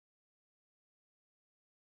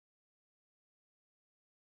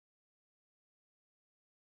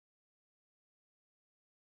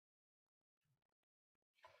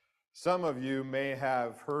Some of you may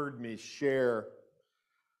have heard me share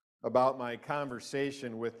about my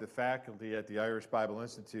conversation with the faculty at the Irish Bible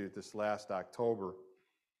Institute this last October.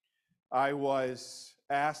 I was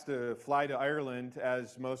asked to fly to Ireland,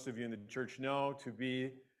 as most of you in the church know, to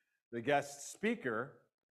be the guest speaker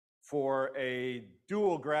for a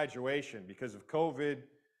dual graduation. Because of COVID,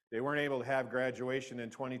 they weren't able to have graduation in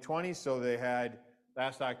 2020, so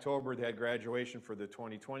last October, they had graduation for the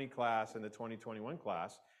 2020 class and the 2021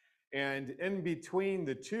 class. And in between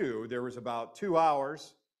the two, there was about 2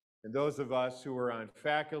 hours, and those of us who were on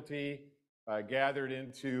faculty gathered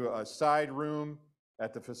into a side room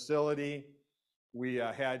at the facility. We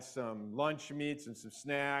had some lunch meats and some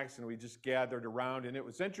snacks, and we just gathered around. And it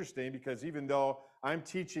was interesting because even though I'm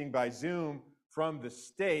teaching by Zoom from the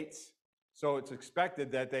States, so it's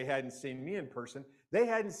expected that they hadn't seen me in person, they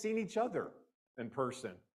hadn't seen each other in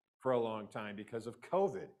person for a long time because of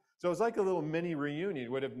COVID. So it was like a little mini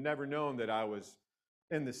reunion. Would have never known that I was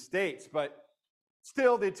in the States, but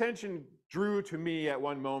still the attention drew to me at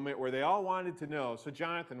one moment where they all wanted to know, so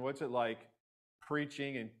Jonathan, what's it like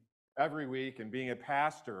preaching and every week and being a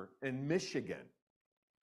pastor in Michigan?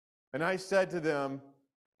 And I said to them,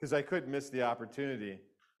 because I couldn't miss the opportunity,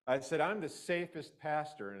 I said, I'm the safest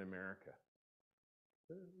pastor in America.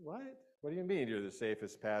 What? What do you mean you're the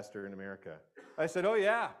safest pastor in America? I said, oh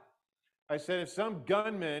yeah. I said, if some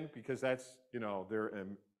gunman, because that's,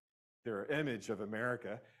 their image of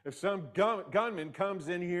America, if some gunman comes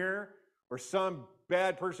in here or some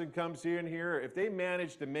bad person comes in here, if they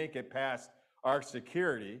manage to make it past our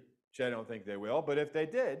security, which I don't think they will, but if they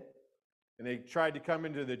did, and they tried to come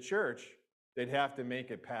into the church, they'd have to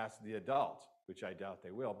make it past the adults, which I doubt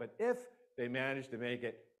they will. But if they manage to make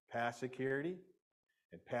it past security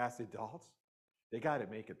and past adults, they got to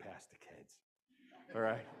make it past the kids, all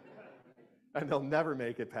right? And they'll never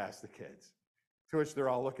make it past the kids. To which they're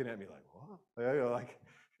all looking at me like, what? Like,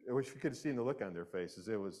 I wish you could have seen the look on their faces.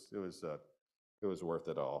 It was worth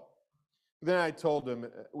it all. Then I told them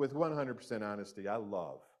with 100% honesty, I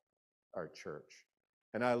love our church.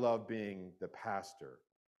 And I love being the pastor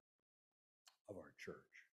of our church.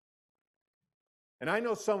 And I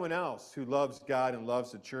know someone else who loves God and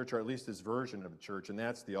loves the church, or at least his version of the church, and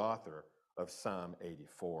that's the author of Psalm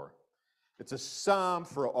 84. It's a psalm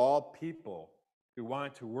for all people who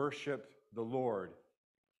want to worship the Lord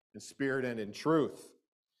in spirit and in truth.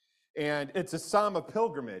 And it's a psalm of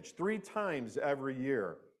pilgrimage. 3 times every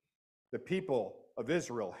year, the people of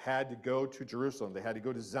Israel had to go to Jerusalem. They had to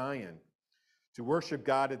go to Zion to worship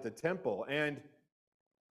God at the temple. And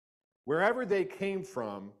wherever they came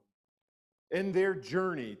from in their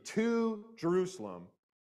journey to Jerusalem,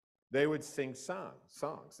 they would sing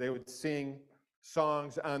songs. They would sing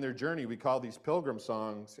songs on their journey. We call these pilgrim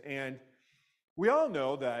songs. And we all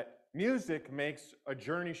know that music makes a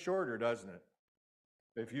journey shorter, doesn't it?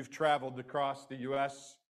 If you've traveled across the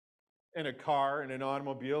U.S. in a car, in an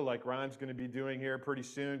automobile, like Ron's going to be doing here pretty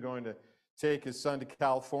soon, going to take his son to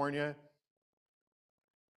California,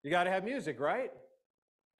 you got to have music, right?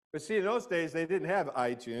 But see, in those days, they didn't have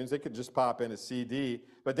iTunes. They could just pop in a CD.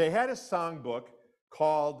 But they had a songbook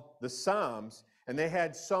called the Psalms, and they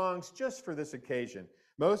had songs just for this occasion.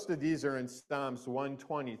 Most of these are in Psalms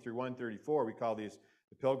 120 through 134. We call these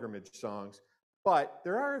the pilgrimage songs. But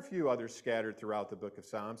there are a few others scattered throughout the book of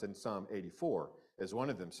Psalms, and Psalm 84 is one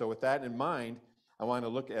of them. So with that in mind, I want to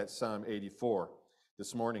look at Psalm 84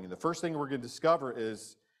 this morning. And the first thing we're going to discover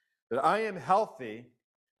is that I am healthy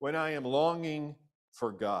when I am longing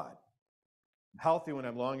for God. I'm healthy when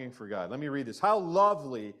I'm longing for God. Let me read this. How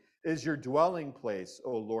lovely is your dwelling place,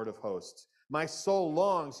 O Lord of hosts. My soul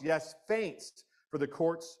longs, yes, faints for the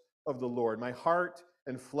courts of the Lord. My heart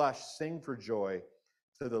and flesh sing for joy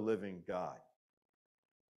to the living God.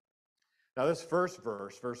 Now this first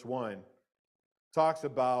verse, verse 1, talks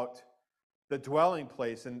about the dwelling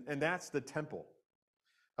place, and that's the temple.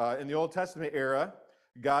 In the Old Testament era,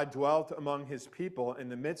 God dwelt among his people, in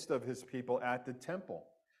the midst of his people at the temple.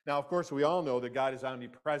 Now, of course, we all know that God is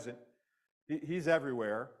omnipresent. He's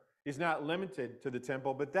everywhere. He's not limited to the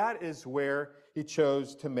temple, but that is where he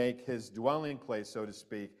chose to make his dwelling place, so to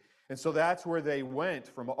speak. And so that's where they went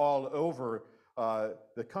from all over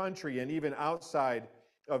the country and even outside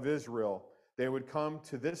of Israel. They would come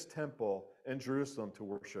to this temple in Jerusalem to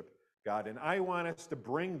worship God. And I want us to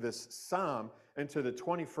bring this psalm into the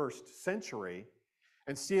 21st century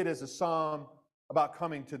and see it as a psalm about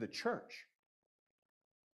coming to the church.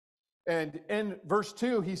 And in verse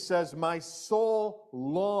 2, he says, my soul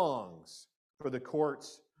longs for the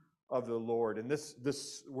courts of the Lord. And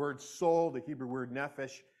this word soul, the Hebrew word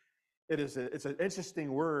nephesh, It's an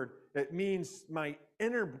interesting word. It means my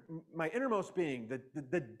innermost being,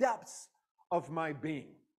 the depths of my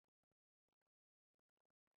being.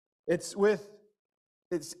 It's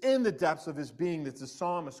in the depths of his being that the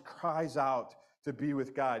psalmist cries out to be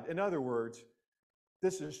with God. In other words,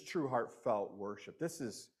 this is true heartfelt worship. This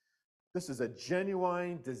is a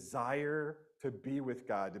genuine desire to be with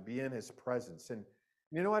God, to be in his presence. And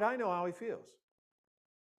you know what? I know how he feels.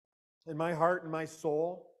 In my heart and my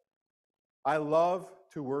soul, I love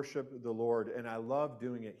to worship the Lord, and I love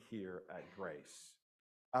doing it here at Grace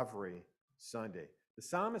every Sunday. The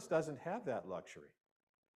psalmist doesn't have that luxury.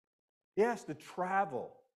 He has to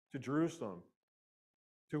travel to Jerusalem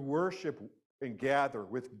to worship and gather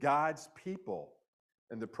with God's people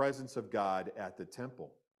in the presence of God at the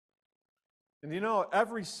temple. And you know,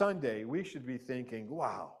 every Sunday we should be thinking,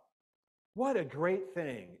 wow, what a great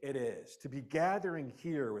thing it is to be gathering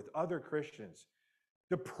here with other Christians,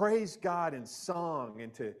 to praise God in song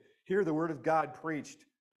and to hear the word of God preached,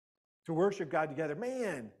 to worship God together.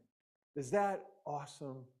 Man, is that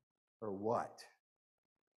awesome or what?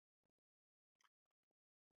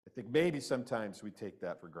 I think maybe sometimes we take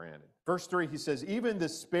that for granted. Verse 3, he says, even the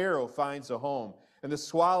sparrow finds a home, and the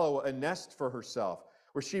swallow a nest for herself,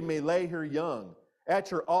 where she may lay her young.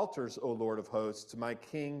 At your altars, O Lord of hosts, my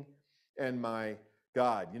King and my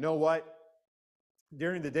God. You know what?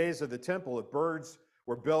 During the days of the temple, if birds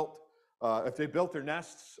were built, if they built their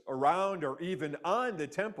nests around or even on the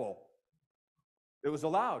temple, it was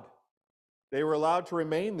allowed. They were allowed to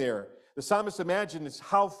remain there. The psalmist imagines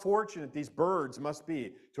how fortunate these birds must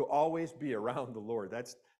be to always be around the Lord.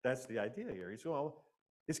 That's the idea here.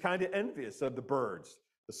 He's kind of envious of the birds,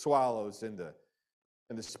 the swallows and the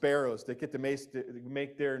sparrows that get to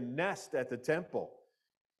make their nest at the temple.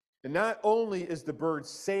 And not only is the bird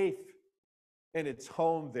safe in its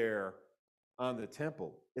home there on the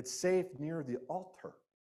temple, it's safe near the altar.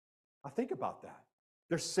 Now think about that.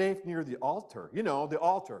 They're safe near the altar. You know, the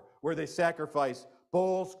altar where they sacrifice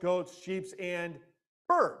bulls, goats, sheep, and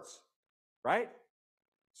birds, right?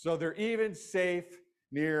 So they're even safe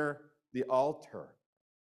near the altar.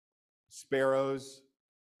 Sparrows,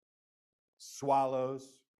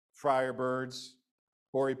 swallows, friarbirds,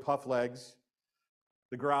 hoary pufflegs,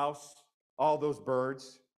 the grouse, all those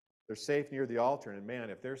birds, they're safe near the altar. And man,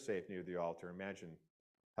 if they're safe near the altar, imagine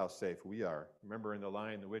how safe we are. Remember in The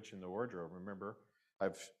Lion, the Witch, and the Wardrobe, remember?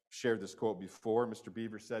 I've shared this quote before. Mr.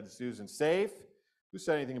 Beaver said to Susan, safe? Who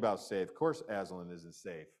said anything about safe? Of course Aslan isn't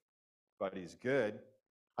safe, but he's good.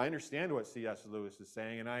 I understand what C.S. Lewis is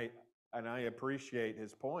saying, and I appreciate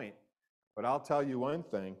his point. But I'll tell you one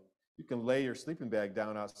thing. You can lay your sleeping bag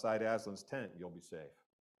down outside Aslan's tent, and you'll be safe.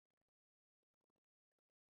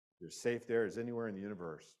 You're safe there as anywhere in the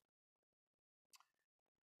universe.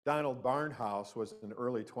 Donald Barnhouse was an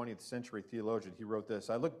early 20th century theologian. He wrote this,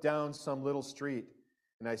 I look down some little street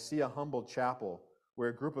and I see a humble chapel where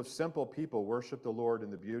a group of simple people worship the Lord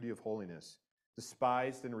in the beauty of holiness,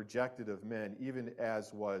 despised and rejected of men, even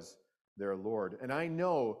as was their Lord. And I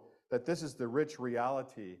know that this is the rich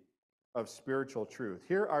reality of spiritual truth.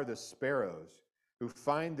 Here are the sparrows who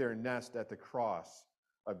find their nest at the cross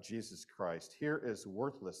of Jesus Christ. Here is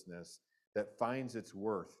worthlessness that finds its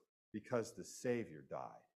worth because the Savior died.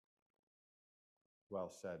 Well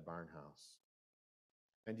said, Barnhouse.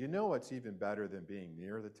 And you know what's even better than being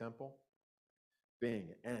near the temple? Being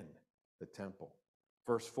in the temple.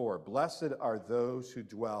 Verse 4, blessed are those who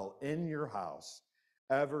dwell in your house,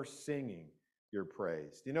 ever singing your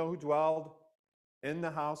praise. Do you know who dwelled in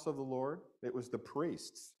the house of the Lord? It was the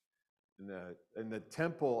priests and the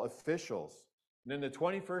temple officials. And in the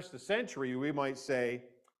 21st century, we might say,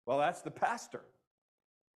 well, that's the pastor.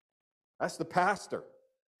 That's the pastor.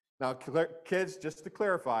 Now, kids, just to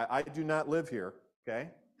clarify, I do not live here, okay?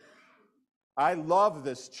 I love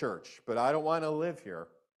this church, but I don't want to live here.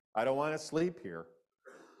 I don't want to sleep here.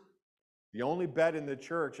 The only bed in the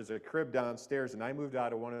church is a crib downstairs, and I moved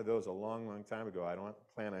out of one of those a long, long time ago. I don't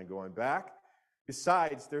plan on going back.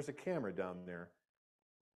 Besides, there's a camera down there,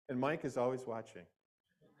 and Mike is always watching.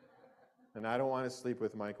 And I don't want to sleep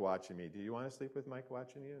with Mike watching me. Do you want to sleep with Mike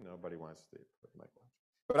watching you? Nobody wants to sleep with Mike watching.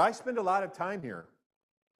 But I spend a lot of time here,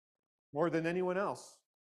 more than anyone else.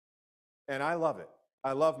 And I love it.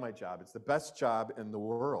 I love my job. It's the best job in the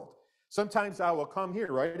world. Sometimes I will come here,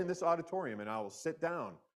 right in this auditorium, and I will sit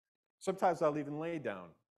down. Sometimes I'll even lay down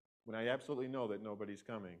when I absolutely know that nobody's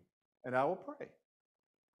coming. And I will pray.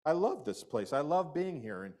 I love this place. I love being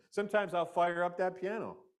here. And sometimes I'll fire up that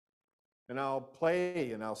piano, and I'll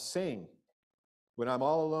play and I'll sing when I'm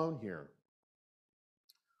all alone here.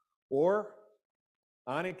 Or,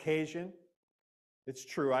 on occasion, It's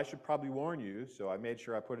true, I should probably warn you, so I made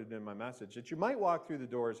sure I put it in my message, that you might walk through the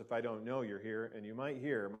doors if I don't know you're here, and you might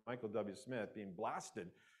hear Michael W. Smith being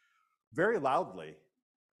blasted very loudly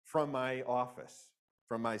from my office,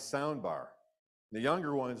 from my sound bar. The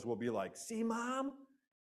younger ones will be like, "See, Mom?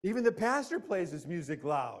 Even the pastor plays his music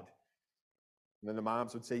loud." And then the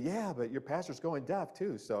moms would say, "Yeah, but your pastor's going deaf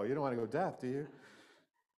too, so you don't want to go deaf, do you?"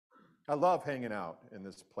 I love hanging out in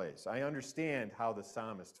this place. I understand how the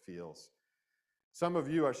psalmist feels. Some of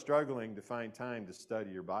you are struggling to find time to study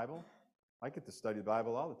your Bible. I get to study the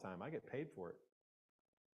Bible all the time. I get paid for it.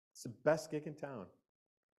 It's the best gig in town.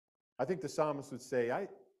 I think the psalmist would say,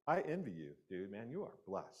 I envy you, dude, man. You are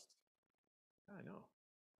blessed. I know.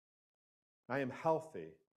 I am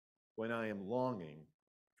healthy when I am longing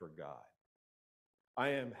for God. I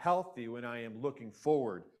am healthy when I am looking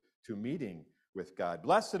forward to meeting with God.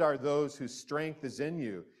 Blessed are those whose strength is in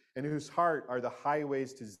you and whose heart are the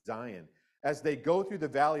highways to Zion. As they go through the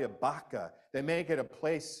valley of Baca, they make it a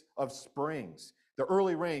place of springs. The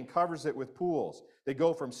early rain covers it with pools. They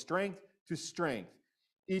go from strength to strength.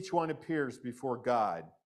 Each one appears before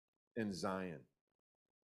God in Zion.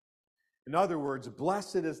 In other words,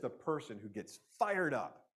 blessed is the person who gets fired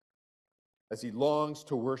up as he longs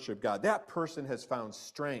to worship God. That person has found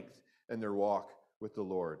strength in their walk with the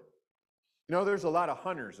Lord. You know, there's a lot of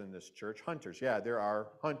hunters in this church. Hunters, yeah, there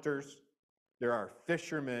are hunters. There are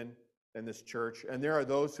fishermen in this church, and there are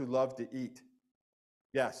those who love to eat.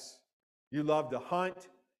 Yes, you love to hunt,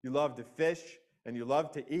 you love to fish, and you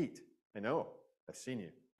love to eat. I know, I've seen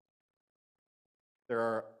you. There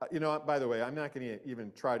are, by the way, I'm not going to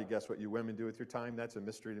even try to guess what you women do with your time. That's a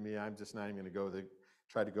mystery to me. I'm just not even going to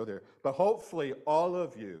try to go there. But hopefully all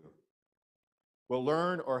of you will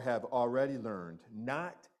learn or have already learned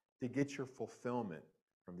not to get your fulfillment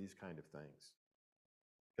from these kind of things.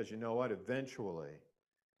 Because you know what? Eventually,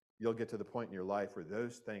 you'll get to the point in your life where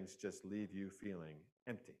those things just leave you feeling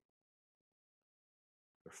empty.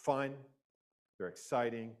 They're fun. They're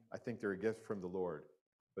exciting. I think they're a gift from the Lord,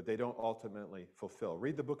 but they don't ultimately fulfill.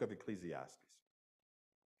 Read the book of Ecclesiastes.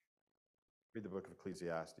 Read the book of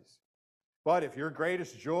Ecclesiastes. But if your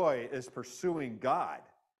greatest joy is pursuing God,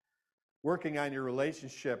 working on your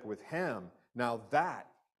relationship with Him, now that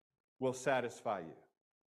will satisfy you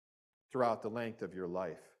throughout the length of your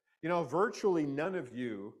life. You know, virtually none of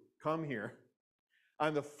you come here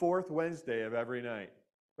on the fourth Wednesday of every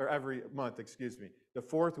month, the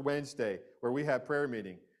fourth Wednesday where we have prayer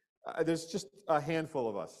meeting. There's just a handful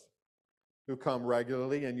of us who come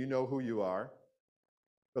regularly, and you know who you are.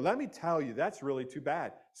 But let me tell you, that's really too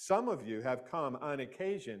bad. Some of you have come on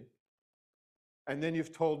occasion, and then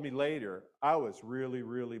you've told me later, I was really,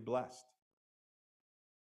 really blessed.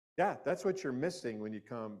 Yeah, that's what you're missing when you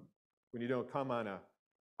don't come on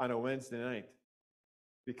a Wednesday night.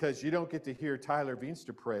 Because you don't get to hear Tyler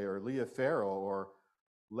Veenster pray or Leah Farrell or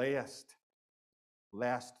last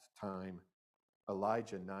time,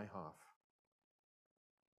 Elijah Nyhoff.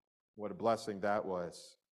 What a blessing that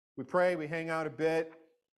was. We pray, we hang out a bit.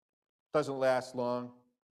 Doesn't last long.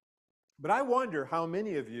 But I wonder how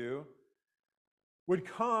many of you would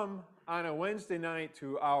come on a Wednesday night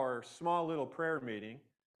to our small little prayer meeting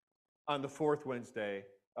on the fourth Wednesday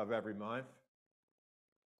of every month.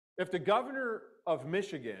 If the governor of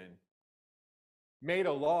Michigan made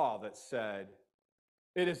a law that said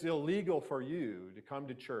it is illegal for you to come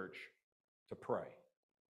to church to pray.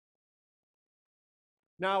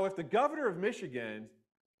 Now, if the governor of Michigan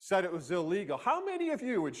said it was illegal, how many of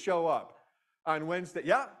you would show up on Wednesday?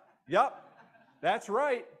 Yep, that's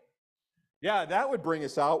right. Yeah, that would bring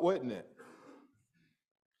us out, wouldn't it?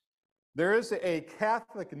 There is a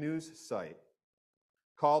Catholic news site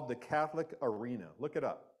called the Catholic Arena. Look it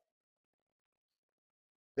up.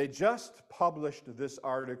 They just published this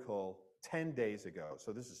article 10 days ago.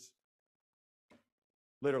 So this is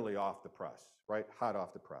literally off the press, right? Hot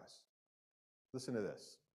off the press. Listen to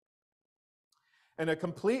this. In a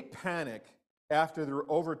complete panic after the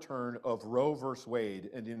overturn of Roe v. Wade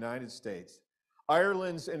in the United States,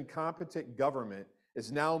 Ireland's incompetent government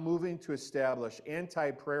is now moving to establish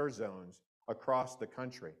anti-prayer zones across the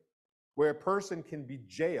country, where a person can be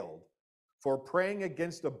jailed for praying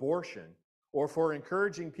against abortion or for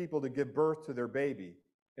encouraging people to give birth to their baby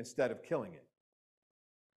instead of killing it.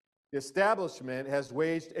 The establishment has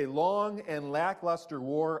waged a long and lackluster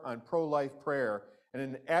war on pro-life prayer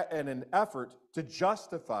in an effort to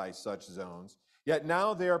justify such zones, yet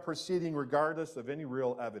now they are proceeding regardless of any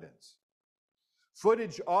real evidence.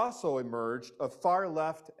 Footage also emerged of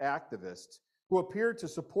far-left activists who appeared to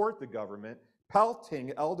support the government,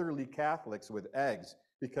 pelting elderly Catholics with eggs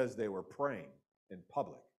because they were praying in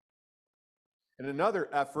public. In another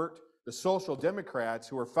effort, the The Social Democrats,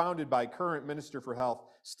 who were founded by current Minister for Health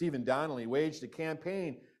Stephen Donnelly, waged a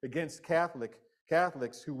campaign against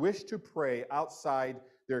Catholics who wished to pray outside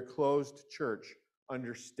their closed church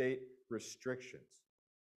under state restrictions.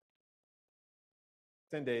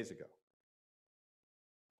 10 days ago.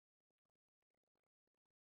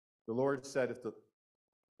 The Lord said,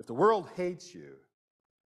 if the world hates you,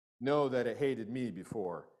 know that it hated me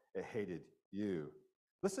before it hated you.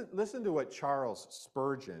 Listen to what Charles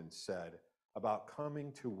Spurgeon said about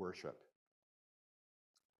coming to worship.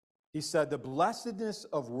 He said, the blessedness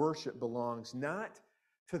of worship belongs not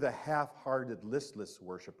to the half-hearted, listless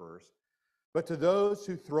worshipers, but to those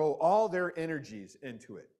who throw all their energies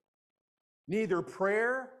into it. Neither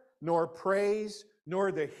prayer nor praise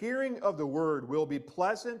nor the hearing of the word will be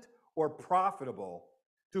pleasant or profitable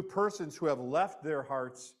to persons who have left their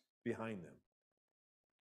hearts behind them.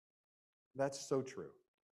 That's so true.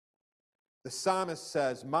 The psalmist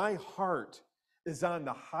says, my heart is on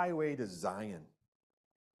the highway to Zion.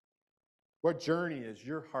 What journey is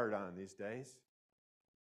your heart on these days?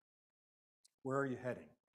 Where are you heading?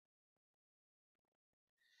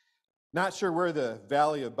 Not sure where the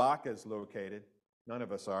Valley of Baca is located. None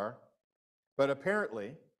of us are. But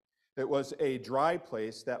apparently, it was a dry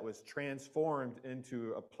place that was transformed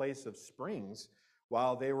into a place of springs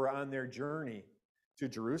while they were on their journey to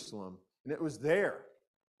Jerusalem. And it was there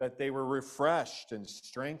that they were refreshed and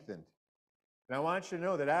strengthened. And I want you to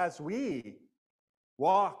know that as we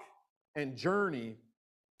walk and journey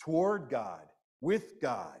toward God, with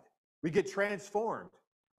God, we get transformed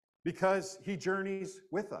because he journeys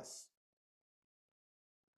with us.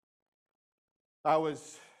 I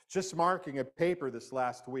was just marking a paper this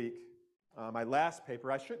last week. My last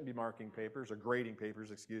paper, I shouldn't be marking papers, or grading papers,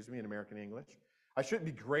 excuse me, in American English. I shouldn't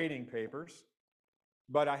be grading papers,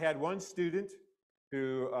 but I had one student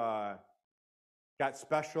who got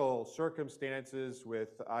special circumstances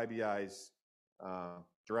with IBI's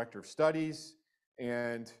director of studies,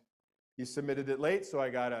 and he submitted it late, so I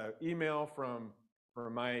got an email from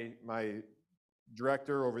my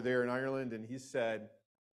director over there in Ireland, and he said,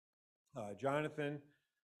 Jonathan,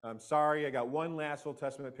 I'm sorry, I got one last Old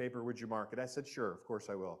Testament paper. Would you mark it? I said, sure, of course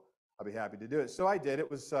I will. I'll be happy to do it. So I did. It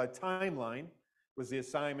was timeline was the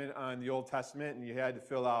assignment on the Old Testament, and you had to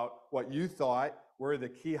fill out what you thought were the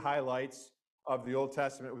key highlights of the Old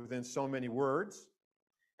Testament within so many words.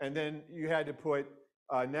 And then you had to put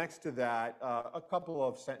next to that a couple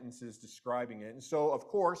of sentences describing it. And so, of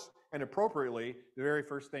course, and appropriately, the very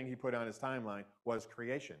first thing he put on his timeline was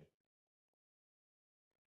creation.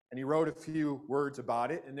 And he wrote a few words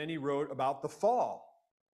about it, and then he wrote about the fall.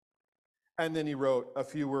 And then he wrote a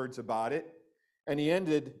few words about it, and he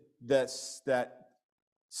ended that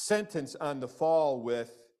sentence on the fall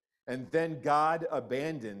with, and then God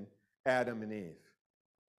abandoned Adam and Eve.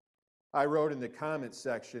 I wrote in the comments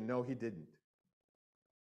section, no, he didn't.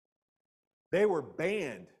 They were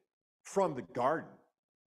banned from the garden,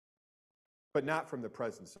 but not from the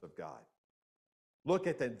presence of God. Look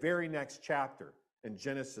at the very next chapter. In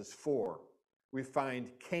Genesis 4, we find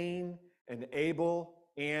Cain and Abel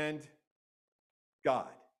and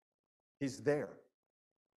God. He's there.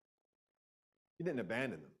 He didn't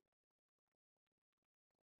abandon them.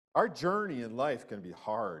 Our journey in life can be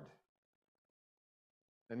hard.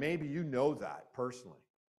 And maybe you know that personally.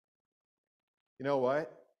 You know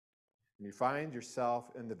what? When you find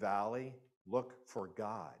yourself in the valley, look for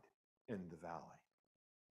God in the valley.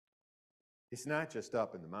 He's not just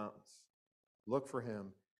up in the mountains. Look for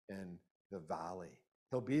him in the valley.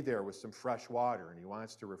 He'll be there with some fresh water, and he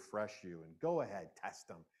wants to refresh you. And go ahead, test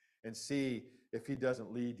him, and see if he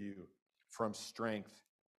doesn't lead you from strength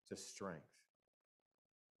to strength.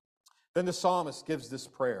 Then the psalmist gives this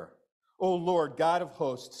prayer. O Lord, God of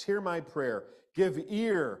hosts, hear my prayer. Give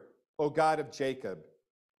ear, O God of Jacob.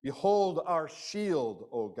 Behold our shield,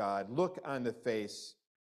 O God. Look on the face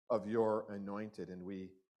of your anointed. And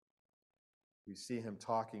we see him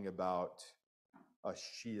talking about a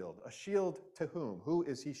shield. A shield to whom? Who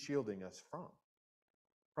is he shielding us from?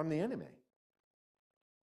 From the enemy.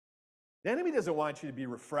 The enemy doesn't want you to be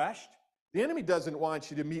refreshed. The enemy doesn't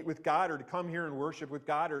want you to meet with God or to come here and worship with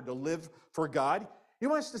God or to live for God. He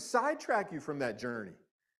wants to sidetrack you from that journey.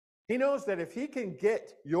 He knows that if he can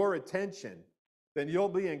get your attention, then you'll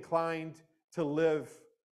be inclined to live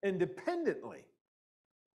independently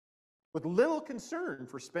with little concern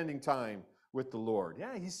for spending time with the Lord.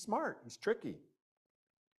 Yeah, he's smart. He's tricky.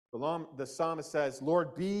 The psalmist says,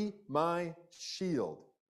 Lord, be my shield.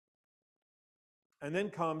 And then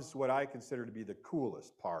comes what I consider to be the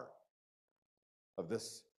coolest part of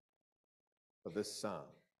this psalm.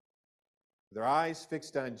 With our eyes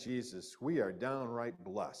fixed on Jesus, we are downright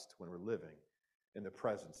blessed when we're living in the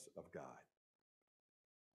presence of God.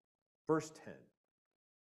 Verse 10.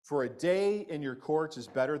 For a day in your courts is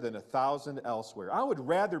better than 1,000 elsewhere. I would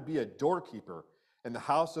rather be a doorkeeper in the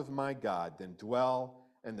house of my God than dwell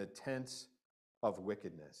in the tents of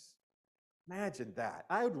wickedness. Imagine that.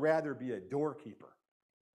 I would rather be a doorkeeper.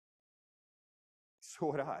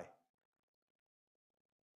 So would I.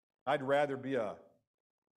 I'd rather be a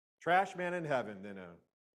trash man in heaven than a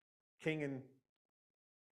king in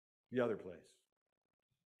the other place.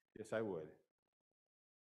 Yes, I would.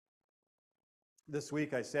 This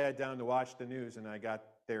week I sat down to watch the news and I got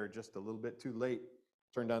there just a little bit too late.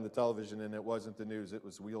 Turned on the television and it wasn't the news, it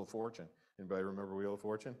was Wheel of Fortune. Anybody remember Wheel of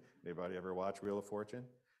Fortune? Anybody ever watch Wheel of Fortune?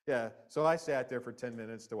 Yeah, so I sat there for 10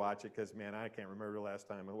 minutes to watch it because, man, I can't remember the last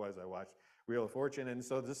time it was I watched Wheel of Fortune. And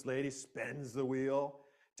so this lady spins the wheel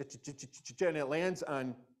and it lands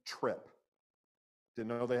on Trip. Didn't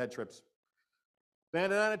know they had trips.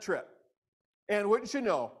 Landed on a Trip. And wouldn't you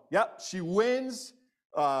know, yep, she wins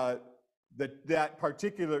that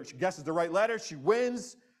particular, she guesses the right letter, she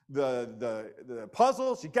wins the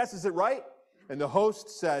puzzle, she guesses it right, and the host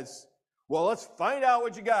says, well, let's find out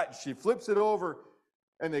what you got. She flips it over,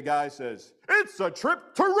 and the guy says, it's a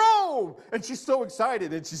trip to Rome! And she's so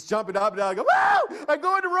excited, and she's jumping up and down, I go, wow, I'm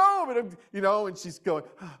going to Rome! And, and she's going,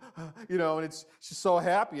 and she's so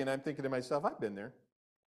happy, and I'm thinking to myself, I've been there.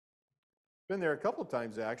 Been there a couple of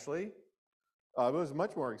times, actually. It was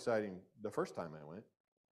much more exciting the first time I went.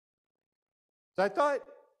 So I thought,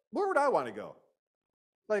 where would I want to go?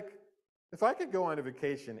 Like, if I could go on a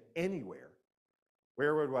vacation anywhere,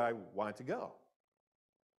 where would I want to go?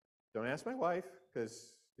 Don't ask my wife,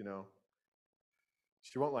 because,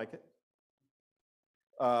 she won't like it.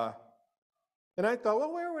 And I thought,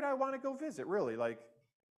 well, where would I want to go visit, really? Like,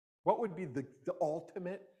 what would be the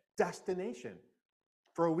ultimate destination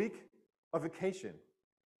for a week of vacation?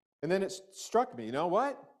 And then it struck me, you know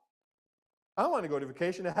what? I want to go to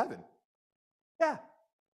vacation to heaven. Yeah,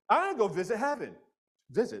 I want to go visit heaven.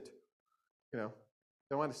 Visit, don't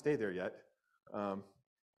want to stay there yet.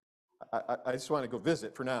 I just want to go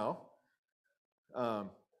visit for now.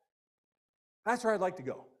 That's where I'd like to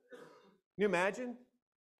go. Can you imagine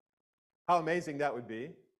how amazing that would be?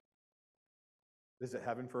 Visit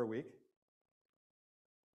heaven for a week.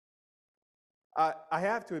 I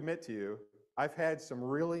have to admit to you, I've had some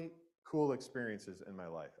really cool experiences in my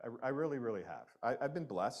life. I really, really have. I've been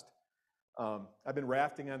blessed. I've been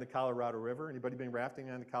rafting on the Colorado River. Anybody been rafting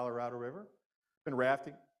on the Colorado River? Been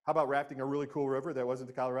rafting. How about rafting a really cool river that wasn't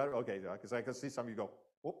the Colorado? Okay, because I can see some of you go,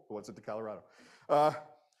 oh, what's it the Colorado?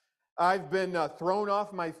 I've been thrown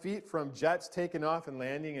off my feet from jets taking off and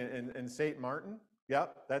landing in St. Martin.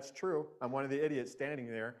 Yep, that's true. I'm one of the idiots standing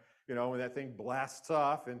there, when that thing blasts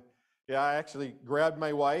off. And yeah, I actually grabbed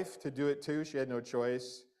my wife to do it too. She had no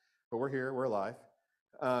choice, but we're here, we're alive.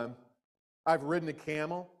 I've ridden a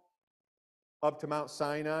camel up to Mount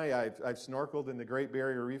Sinai. I've snorkeled in the Great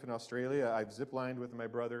Barrier Reef in Australia. I've ziplined with my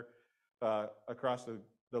brother across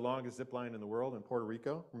the longest zip line in the world in Puerto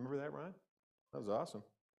Rico. Remember that, Ron? That was awesome.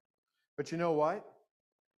 But you know what?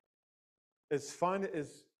 As fun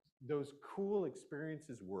as those cool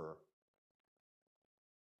experiences were,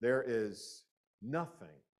 there is nothing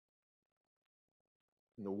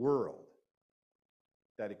in the world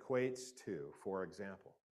that equates to, for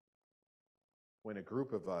example, when a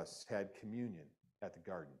group of us had communion at the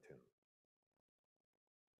Garden Tomb,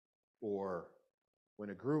 or when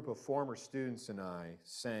a group of former students and I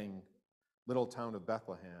sang Little Town of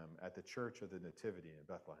Bethlehem at the Church of the Nativity in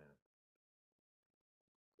Bethlehem,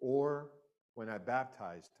 or when I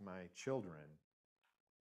baptized my children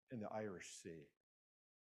in the Irish Sea.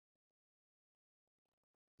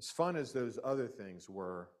 As fun as those other things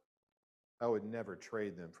were, I would never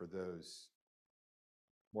trade them for those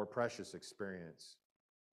more precious experience.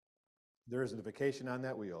 There isn't a vacation on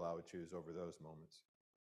that wheel I would choose over those moments.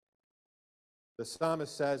 The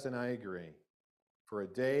psalmist says, and I agree, for a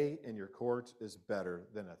day in your courts is better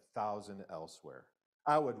than 1,000 elsewhere.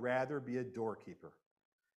 I would rather be a doorkeeper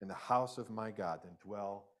in the house of my God than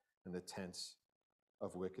dwell in the tents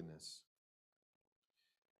of wickedness.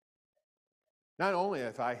 Not only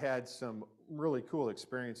have I had some really cool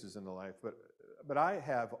experiences in the life, but I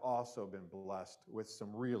have also been blessed with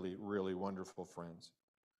some really, really wonderful friends.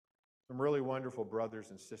 Some really wonderful brothers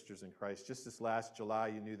and sisters in Christ. Just this last July,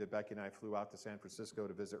 you knew that Becky and I flew out to San Francisco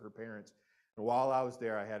to visit her parents. And while I was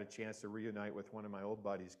there, I had a chance to reunite with one of my old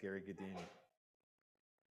buddies, Gary Gadini.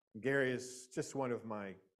 Gary is just one of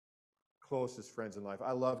my closest friends in life.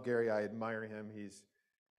 I love Gary. I admire him. He's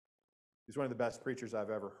He's one of the best preachers I've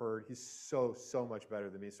ever heard. He's so, so much better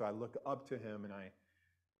than me. So I look up to him and I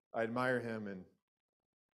admire him.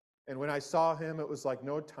 And when I saw him, it was like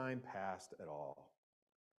no time passed at all.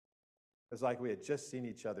 It was like we had just seen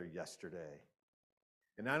each other yesterday.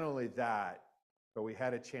 And not only that, but we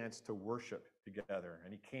had a chance to worship together.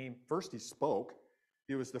 And he came, first he spoke.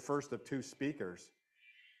 He was the first of two speakers.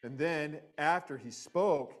 And then after he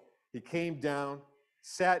spoke, he came down,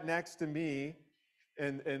 sat next to me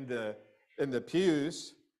in the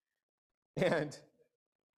pews, and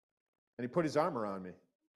he put his arm around me.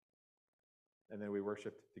 And then we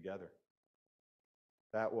worshiped together.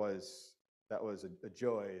 That was a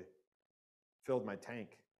joy, filled my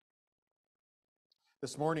tank.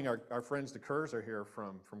 This morning, our friends the Kerrs are here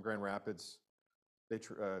from Grand Rapids. They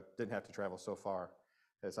didn't have to travel so far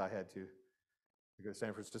as I had to go to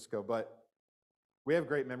San Francisco, but we have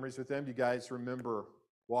great memories with them. You guys remember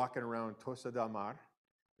walking around Tossa del Mar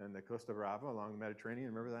and the Costa Brava along the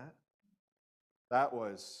Mediterranean? Remember that? That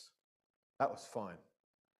was fun.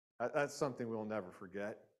 That's something we'll never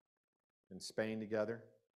forget. In Spain together.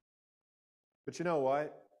 But you know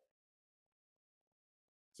what?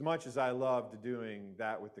 As much as I loved doing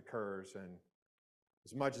that with the Kerrs, and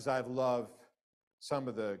as much as I've loved some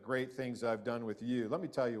of the great things I've done with you, let me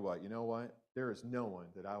tell you what, you know what? There is no one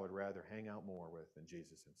that I would rather hang out more with than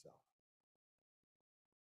Jesus himself.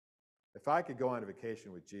 If I could go on a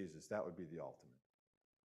vacation with Jesus, that would be the ultimate.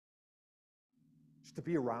 Just to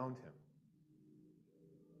be around him.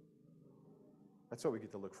 That's what we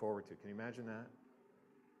get to look forward to. Can you imagine that?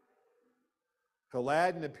 If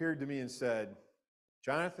Aladdin appeared to me and said,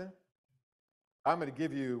 Jonathan, I'm going to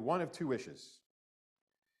give you one of two wishes.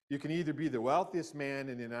 You can either be the wealthiest man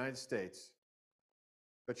in the United States,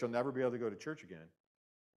 but you'll never be able to go to church again,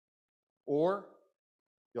 or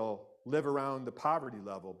you'll live around the poverty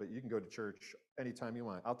level, but you can go to church anytime you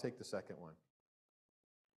want. I'll take the second one.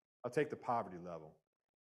 I'll take the poverty level.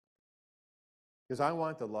 Because I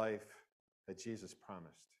want the life that Jesus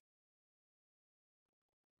promised.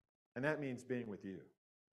 And that means being with you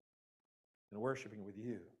and worshiping with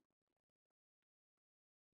you.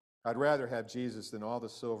 I'd rather have Jesus than all the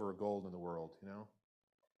silver or gold in the world, you know?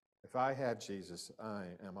 If I have Jesus, I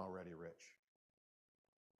am already rich.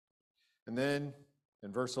 And then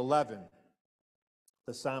in verse 11,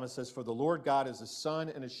 the psalmist says, for the Lord God is a sun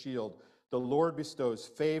and a shield. The Lord bestows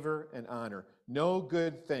favor and honor. No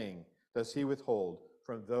good thing does he withhold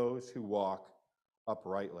from those who walk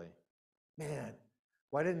uprightly. Man,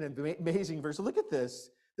 what an amazing verse. Look at this.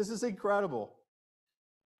 This is incredible.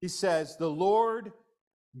 He says, the Lord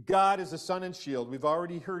God is a sun and shield. We've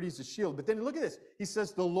already heard he's a shield. But then look at this. He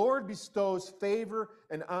says, the Lord bestows favor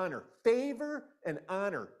and honor. Favor and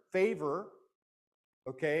honor. Favor,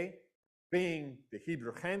 okay, being the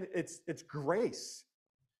Hebrew hand, it's grace.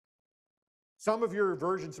 Some of your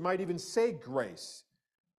versions might even say grace,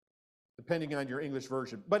 depending on your English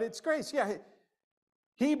version. But it's grace, yeah.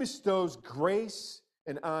 He bestows grace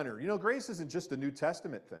and honor. You know, grace isn't just a New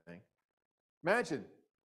Testament thing. Imagine,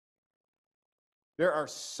 there are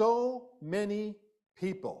so many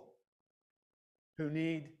people who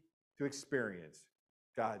need to experience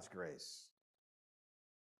God's grace.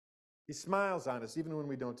 He smiles on us even when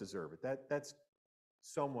we don't deserve it. That's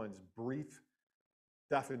someone's brief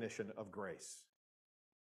definition of grace.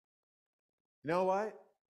 You know what?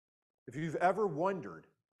 If you've ever wondered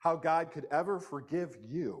how God could ever forgive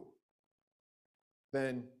you,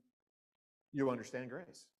 then you understand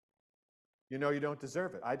grace. You know you don't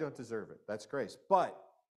deserve it. I don't deserve it. That's grace. But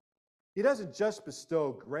he doesn't just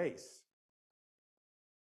bestow grace.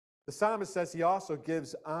 The psalmist says he also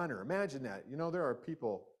gives honor. Imagine that. You know, there are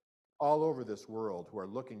people all over this world who are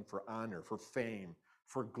looking for honor, for fame,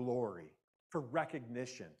 for glory, for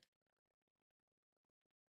recognition.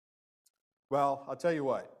 Well, I'll tell you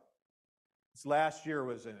what. This last year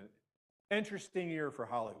was an interesting year for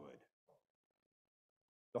Hollywood.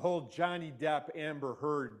 The whole Johnny Depp, Amber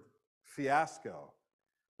Heard fiasco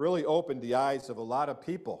really opened the eyes of a lot of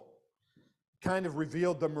people, kind of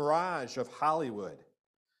revealed the mirage of Hollywood.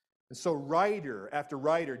 And so writer after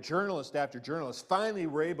writer, journalist after journalist finally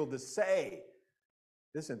were able to say,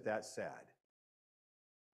 isn't that sad?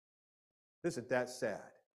 Isn't that sad?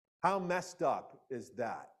 How messed up is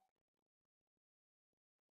that?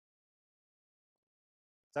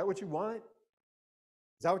 Is that what you want?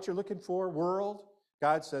 Is that what you're looking for, world?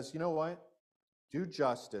 God says, you know what? Do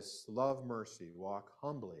justice, love mercy, walk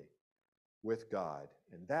humbly with God,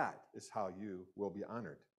 and that is how you will be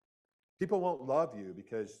honored. People won't love you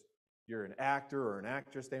because you're an actor or an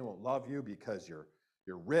actress. They won't love you because you're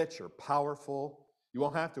rich or powerful. You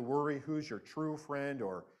won't have to worry who's your true friend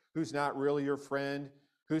or who's not really your friend,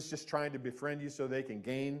 who's just trying to befriend you so they can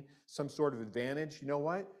gain some sort of advantage, you know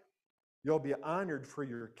what? You'll be honored for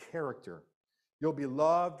your character. You'll be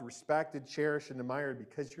loved, respected, cherished, and admired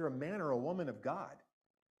because you're a man or a woman of God.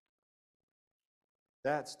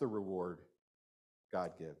 That's the reward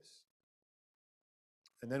God gives.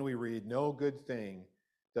 And then we read, no good thing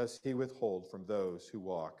does he withhold from those who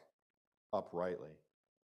walk uprightly.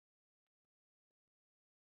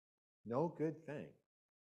 No good thing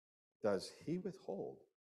does he withhold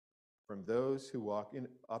from those who walk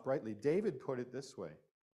uprightly. David put it this way,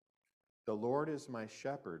 the Lord is my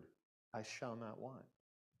shepherd, I shall not want.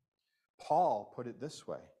 Paul put it this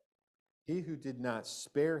way, he who did not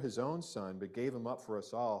spare his own son, but gave him up for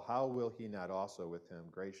us all, how will he not also with him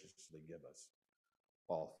graciously give us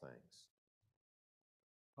all things?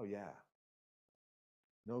 Oh yeah,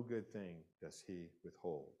 no good thing does he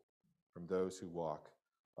withhold from those who walk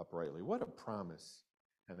uprightly. What a promise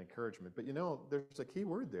and encouragement. But you know, there's a key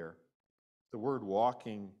word there, the word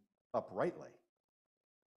walking uprightly.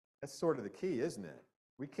 That's sort of the key, isn't it?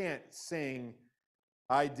 We can't sing,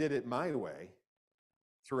 I did it my way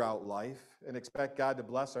throughout life and expect God to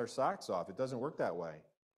bless our socks off. It doesn't work that way.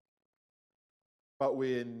 But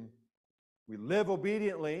when we live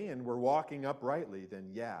obediently and we're walking uprightly, then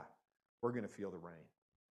yeah, we're going to feel the rain.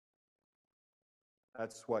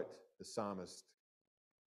 That's what the psalmist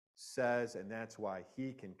says, and that's why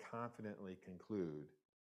he can confidently conclude,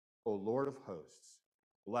 O Lord of hosts,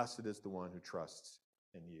 blessed is the one who trusts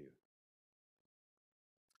in you.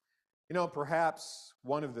 You know, perhaps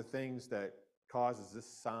one of the things that causes this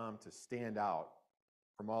psalm to stand out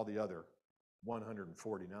from all the other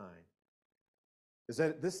 149 is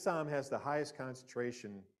that this psalm has the highest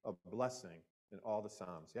concentration of blessing in all the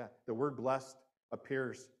psalms. Yeah, the word blessed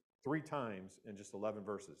appears 3 times in just 11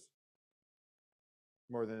 verses,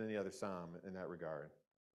 more than any other psalm in that regard.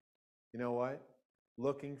 You know what?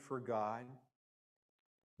 Looking for God,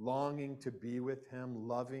 longing to be with him,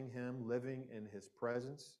 loving him, living in his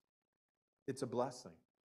presence, it's a blessing.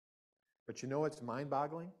 But you know what's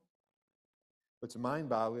mind-boggling? What's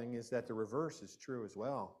mind-boggling is that the reverse is true as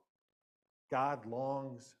well. God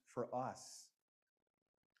longs for us.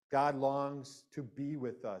 God longs to be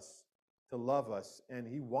with us, to love us, and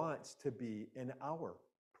he wants to be in our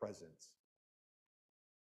presence.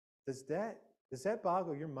 Does that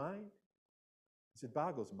boggle your mind? It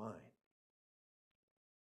boggles mine.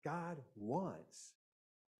 God wants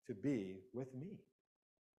to be with me.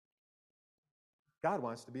 God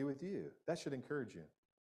wants to be with you. That should encourage you.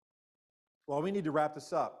 Well, we need to wrap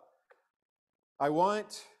this up. I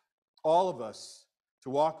want all of us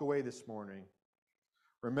to walk away this morning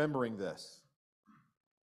remembering this.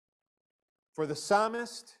 For the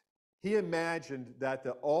psalmist, he imagined that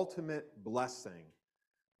the ultimate blessing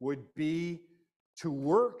would be to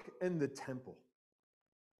work in the temple,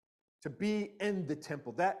 to be in the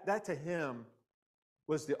temple. That to him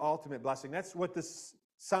was the ultimate blessing. That's what this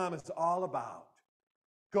psalm is all about,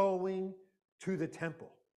 going to the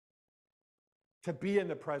temple, to be in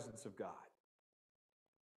the presence of God.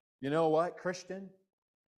 You know what, Christian?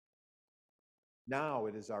 Now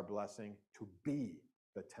it is our blessing to be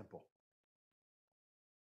the temple.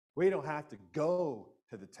 We don't have to go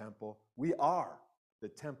to the temple. We are the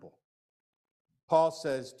temple. Paul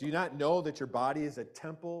says, do you not know that your body is a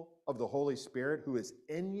temple of the Holy Spirit who is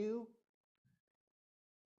in you?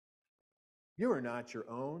 You are not your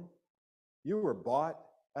own. You were bought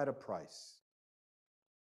at a price.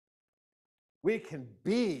 We can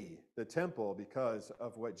be the temple because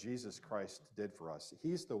of what Jesus Christ did for us.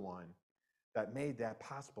 He's the one that made that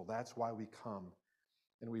possible. That's why we come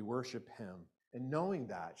and we worship him. And knowing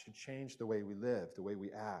that should change the way we live, the way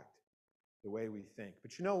we act, the way we think.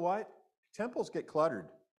 But you know what? Temples get cluttered.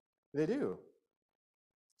 They do.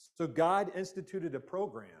 So God instituted a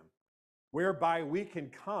program whereby we can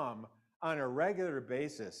come on a regular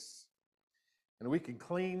basis and we can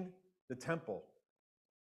clean the temple.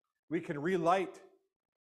 We can relight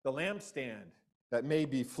the lampstand that may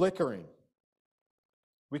be flickering.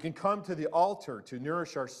 We can come to the altar to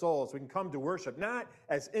nourish our souls. We can come to worship, not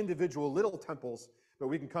as individual little temples, but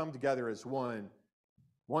we can come together as one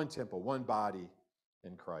temple, one body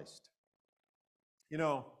in Christ. You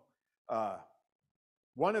know,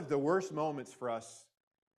 one of the worst moments for us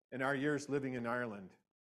in our years living in Ireland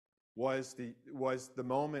was the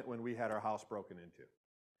moment when we had our house broken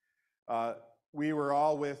into. We were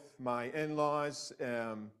all with my in-laws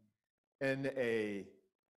in a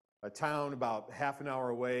town about half an hour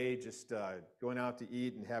away, just going out to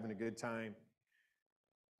eat and having a good time.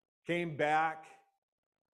 Came back,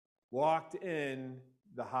 walked in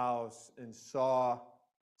the house, and saw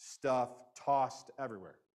stuff tossed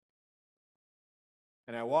everywhere.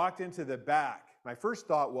 And I walked into the back. My first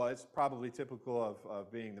thought was, probably typical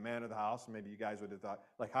of being the man of the house, maybe you guys would have thought,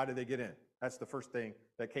 like, how did they get in? That's the first thing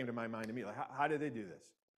that came to my mind immediately. How did they do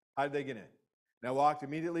this? How did they get in? And I walked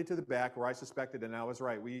immediately to the back where I suspected, and I was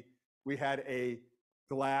right. We had a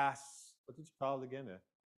glass, what did you call it again?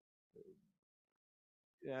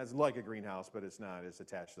 Yeah, it's like a greenhouse, but it's not. It's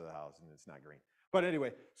attached to the house, and it's not green. But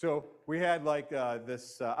anyway, so we had like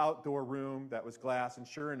this outdoor room that was glass, and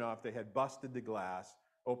sure enough, they had busted the glass,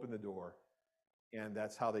 opened the door, and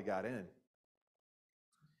that's how they got in.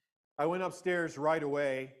 I went upstairs right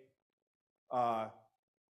away. The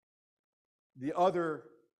other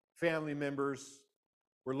family members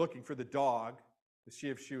were looking for the dog to see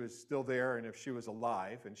if she was still there and if she was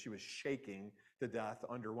alive, and she was shaking to death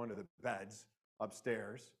under one of the beds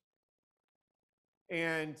upstairs.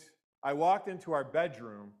 And I walked into our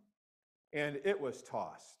bedroom, and it was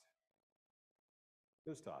tossed. It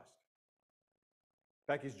was tossed.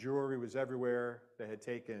 Becky's jewelry was everywhere. They had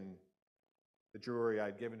taken the jewelry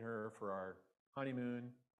I'd given her for our honeymoon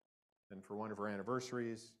and for one of her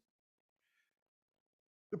anniversaries.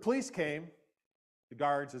 The police came, the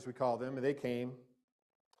guards as we call them, and they came,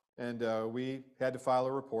 and we had to file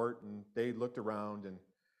a report, and they looked around, and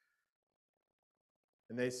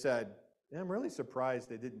they said, I'm really surprised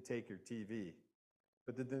they didn't take your TV.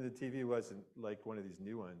 But then the TV wasn't like one of these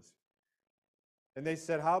new ones. And they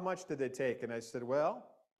said, how much did they take? And I said, well,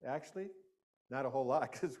 actually, not a whole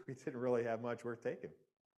lot, because we didn't really have much worth taking.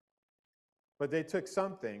 But they took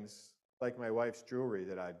some things, like my wife's jewelry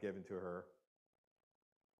that I'd given to her.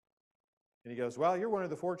 And he goes, well, you're one of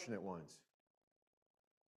the fortunate ones.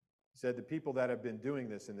 He said, the people that have been doing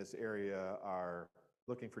this in this area are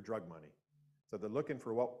looking for drug money. So they're looking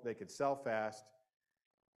for what they could sell fast,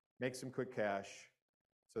 make some quick cash,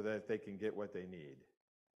 so that they can get what they need.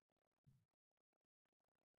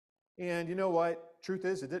 And you know what? Truth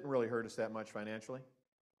is, it didn't really hurt us that much financially.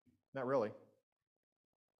 Not really.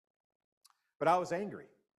 But I was angry.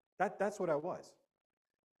 That's what I was.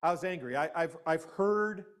 I was angry. I've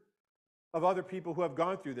heard of other people who have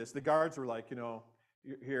gone through this. The guards were like,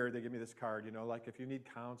 here, they give me this card, like if you need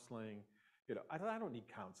counseling, I don't need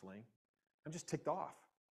counseling. I'm just ticked off,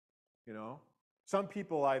 Some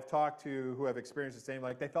people I've talked to who have experienced the same,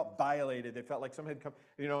 like they felt violated. They felt like someone had come,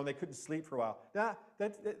 and they couldn't sleep for a while.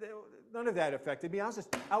 None of that affected me.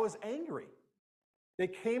 I was angry. They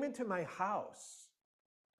came into my house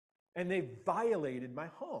and they violated my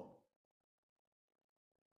home.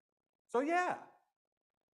 So yeah,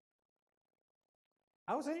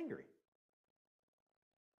 I was angry.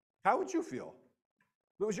 How would you feel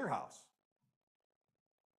if it was your house?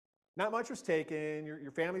 Not much was taken,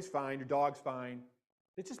 your family's fine, your dog's fine.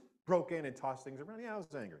 They just broke in and tossed things around. Yeah, I was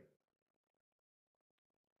angry.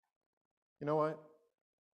 You know what?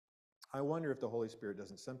 I wonder if the Holy Spirit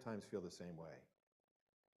doesn't sometimes feel the same way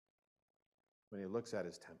when he looks at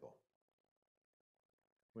his temple.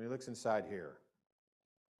 When he looks inside here.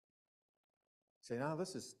 Say, now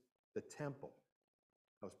this is the temple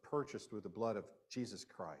that was purchased with the blood of Jesus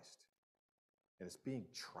Christ, and it's being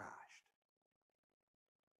trashed.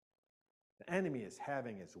 The enemy is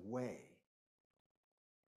having his way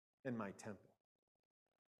in my temple.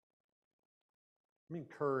 Let me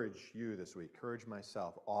encourage you this week, encourage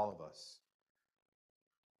myself, all of us,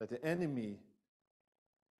 that the enemy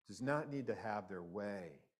does not need to have their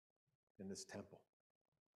way in this temple.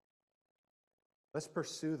 Let's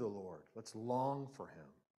pursue the Lord. Let's long for him.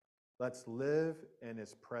 Let's live in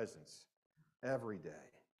his presence every day.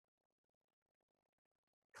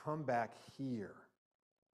 Come back here.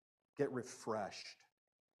 Get refreshed.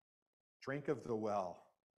 Drink of the well.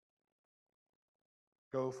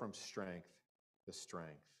 Go from strength to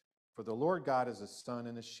strength. For the Lord God is a sun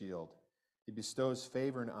and a shield. He bestows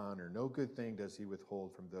favor and honor. No good thing does he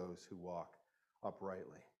withhold from those who walk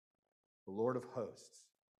uprightly. The Lord of hosts,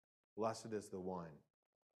 blessed is the one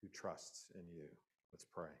who trusts in you. Let's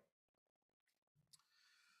pray.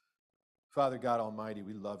 Father God Almighty,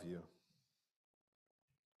 we love you.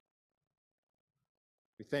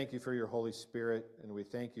 We thank you for your Holy Spirit, and we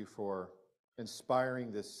thank you for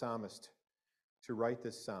inspiring this psalmist to write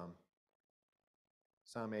this psalm,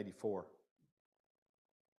 Psalm 84.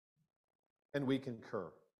 And we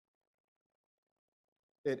concur.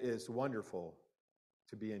 It is wonderful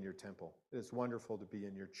to be in your temple. It is wonderful to be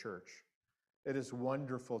in your church. It is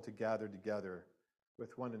wonderful to gather together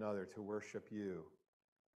with one another to worship you.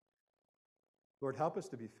 Lord, help us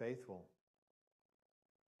to be faithful.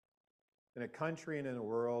 In a country and in a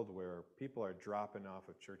world where people are dropping off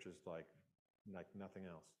of churches like nothing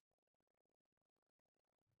else.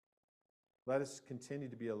 Let us continue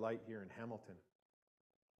to be a light here in Hamilton.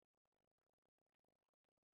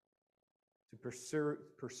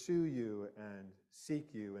 pursue you and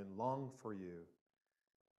seek you and long for you,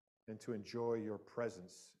 and to enjoy your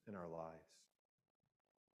presence in our lives.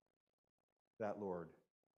 That, Lord,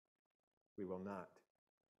 we will not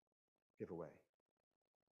give away.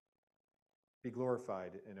 Be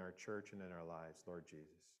glorified in our church and in our lives, Lord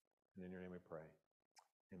Jesus. And in your name we pray.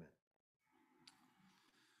 Amen.